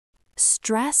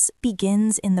Stress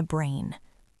begins in the brain.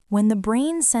 When the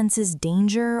brain senses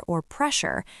danger or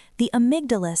pressure, the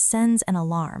amygdala sends an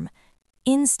alarm.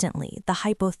 Instantly, the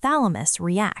hypothalamus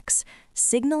reacts,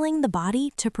 signaling the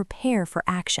body to prepare for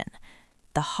action.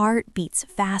 The heart beats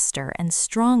faster and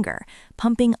stronger,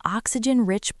 pumping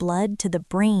oxygen-rich blood to the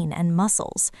brain and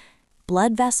muscles.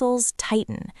 Blood vessels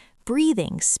tighten,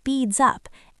 breathing speeds up,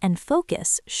 and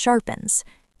focus sharpens.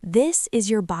 This is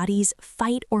your body's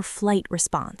fight-or-flight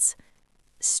response.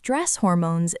 Stress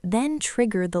hormones then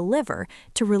trigger the liver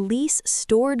to release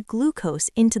stored glucose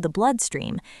into the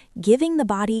bloodstream, giving the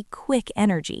body quick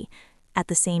energy. At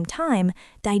the same time,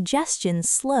 digestion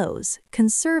slows,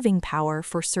 conserving power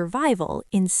for survival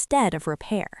instead of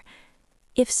repair.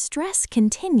 If stress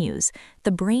continues,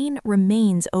 the brain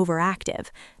remains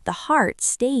overactive, the heart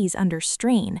stays under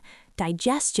strain,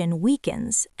 digestion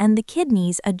weakens, and the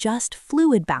kidneys adjust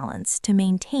fluid balance to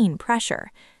maintain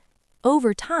pressure.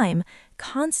 Over time,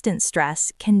 constant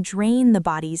stress can drain the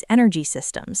body's energy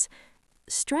systems.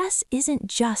 Stress isn't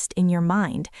just in your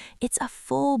mind, it's a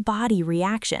full body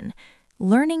reaction.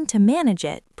 Learning to manage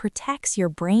it protects your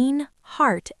brain,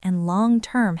 heart, and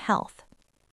long-term health.